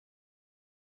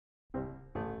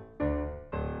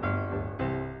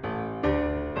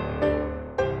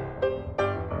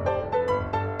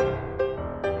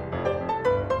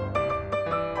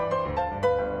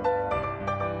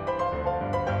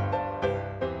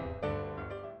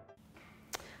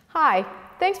Hi,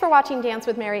 thanks for watching Dance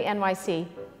with Mary NYC.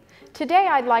 Today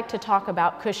I'd like to talk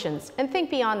about cushions and think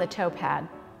beyond the toe pad.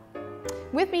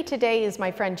 With me today is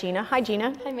my friend Gina. Hi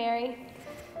Gina. Hi Mary.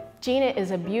 Gina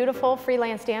is a beautiful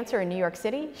freelance dancer in New York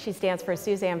City. She's danced for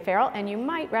Suzanne Farrell and you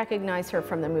might recognize her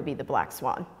from the movie The Black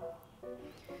Swan.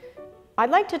 I'd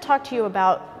like to talk to you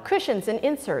about cushions and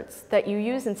inserts that you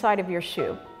use inside of your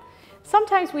shoe.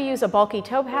 Sometimes we use a bulky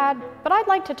toe pad, but I'd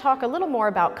like to talk a little more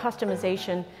about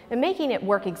customization and making it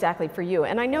work exactly for you.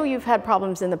 And I know you've had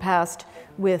problems in the past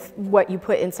with what you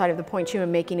put inside of the pointe shoe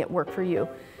and making it work for you.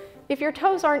 If your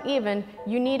toes aren't even,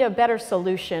 you need a better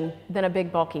solution than a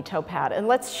big bulky toe pad. And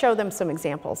let's show them some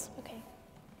examples. Okay.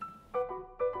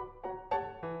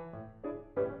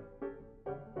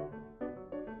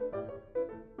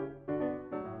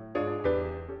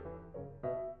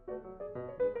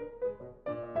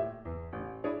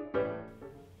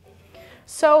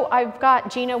 So I've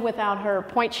got Gina without her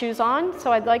pointe shoes on,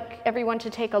 so I'd like everyone to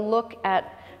take a look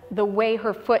at the way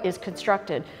her foot is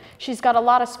constructed. She's got a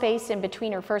lot of space in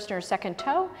between her first and her second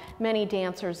toe. Many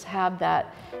dancers have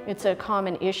that. It's a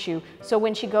common issue. So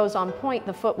when she goes on pointe,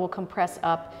 the foot will compress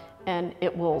up and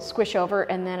it will squish over,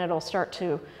 and then it'll start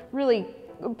to really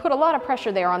put a lot of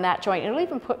pressure there on that joint. It'll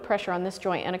even put pressure on this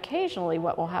joint, and occasionally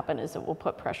what will happen is it will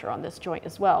put pressure on this joint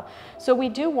as well. So we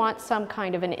do want some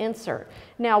kind of an insert.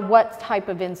 Now, what type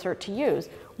of insert to use?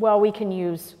 Well, we can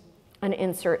use an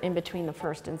insert in between the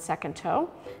first and second toe.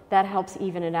 That helps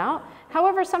even it out.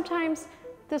 However, sometimes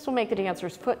this will make the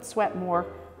dancer's foot sweat more.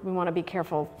 We want to be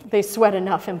careful. They sweat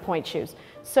enough in pointe shoes.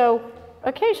 So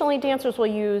occasionally dancers will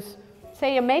use,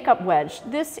 say, a makeup wedge.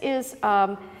 This is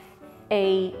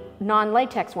a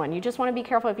non-latex one. You just want to be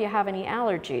careful if you have any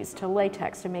allergies to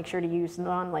latex to make sure to use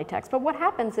non-latex. But what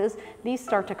happens is these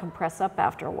start to compress up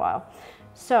after a while.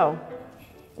 So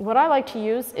what I like to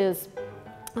use is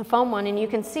a foam one, and you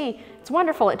can see it's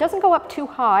wonderful. It doesn't go up too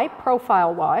high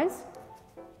profile-wise.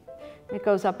 It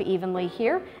goes up evenly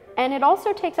here, and it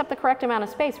also takes up the correct amount of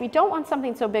space. We don't want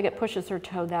something so big it pushes her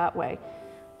toe that way.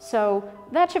 So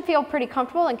that should feel pretty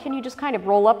comfortable, and can you just kind of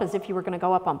roll up as if you were going to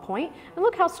go up on pointe? And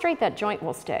look how straight that joint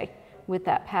will stay with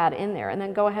that pad in there, and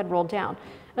then go ahead, roll down.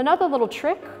 Another little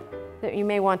trick that you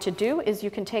may want to do is you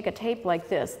can take a tape like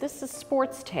this. This is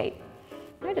sports tape.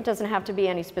 Right? It doesn't have to be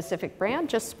any specific brand,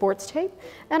 just sports tape.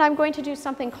 And I'm going to do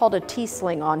something called a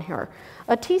T-sling on here.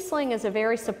 A T-sling is a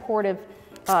very supportive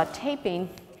taping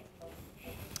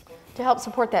to help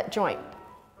support that joint.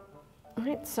 All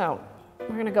right, so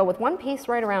we're going to go with one piece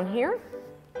right around here.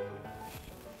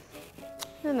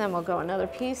 And then we'll go another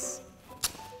piece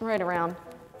right around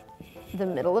the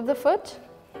middle of the foot,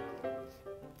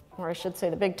 or I should say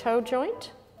the big toe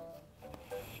joint.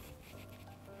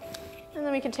 And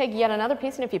then we can take yet another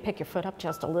piece, and if you pick your foot up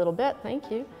just a little bit,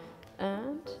 thank you.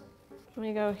 And let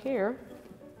me go here.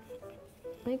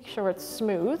 Make sure it's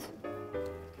smooth.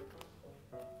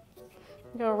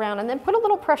 Go around and then put a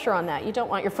little pressure on that. You don't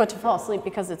want your foot to fall asleep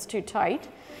because it's too tight.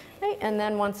 Okay? And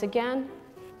then once again,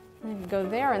 go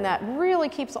there, and that really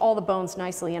keeps all the bones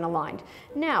nicely in aligned.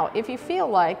 Now, if you feel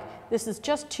like this is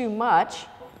just too much,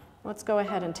 let's go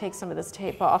ahead and take some of this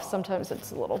tape off. Sometimes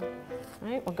it's a little,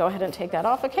 right? We'll go ahead and take that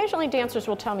off. Occasionally dancers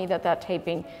will tell me that that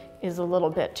taping is a little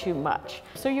bit too much.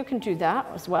 So you can do that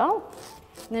as well.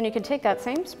 And then you can take that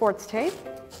same sports tape,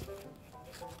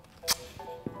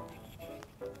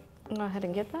 go ahead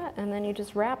and get that, and then you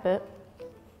just wrap it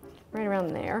right around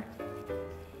there.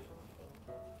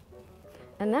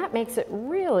 And that makes it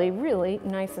really, really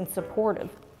nice and supportive.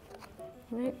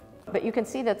 Right? But you can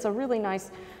see that's a really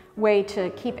nice way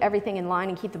to keep everything in line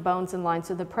and keep the bones in line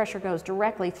so the pressure goes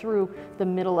directly through the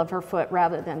middle of her foot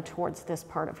rather than towards this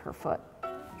part of her foot.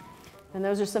 And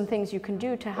those are some things you can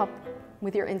do to help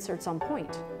with your inserts on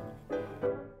pointe.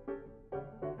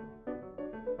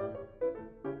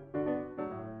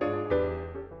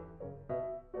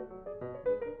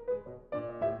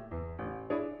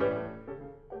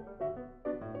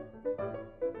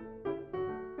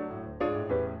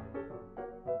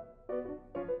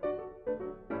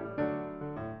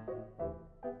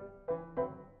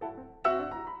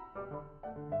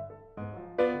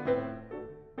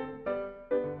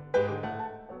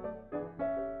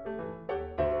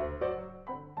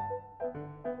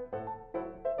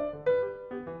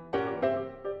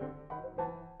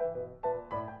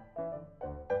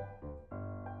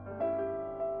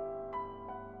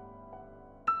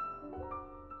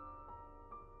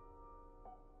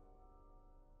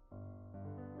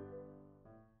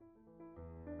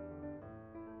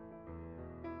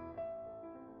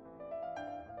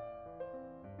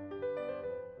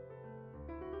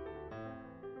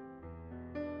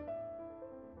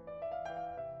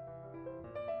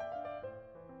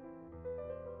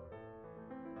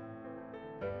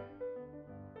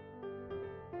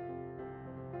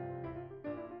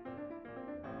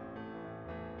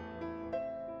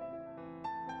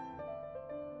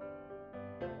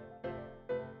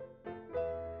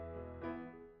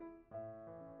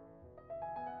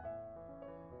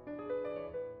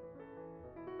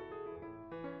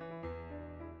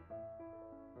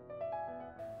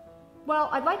 Well,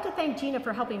 I'd like to thank Gina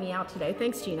for helping me out today.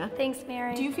 Thanks, Gina. Thanks,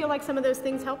 Mary. Do you feel like some of those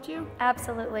things helped you?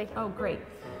 Absolutely. Oh, great.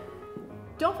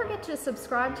 Don't forget to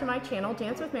subscribe to my channel,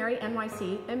 Dance with Mary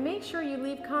NYC, and make sure you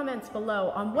leave comments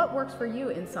below on what works for you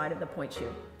inside of the pointe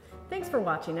shoe. Thanks for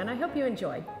watching, and I hope you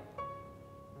enjoyed.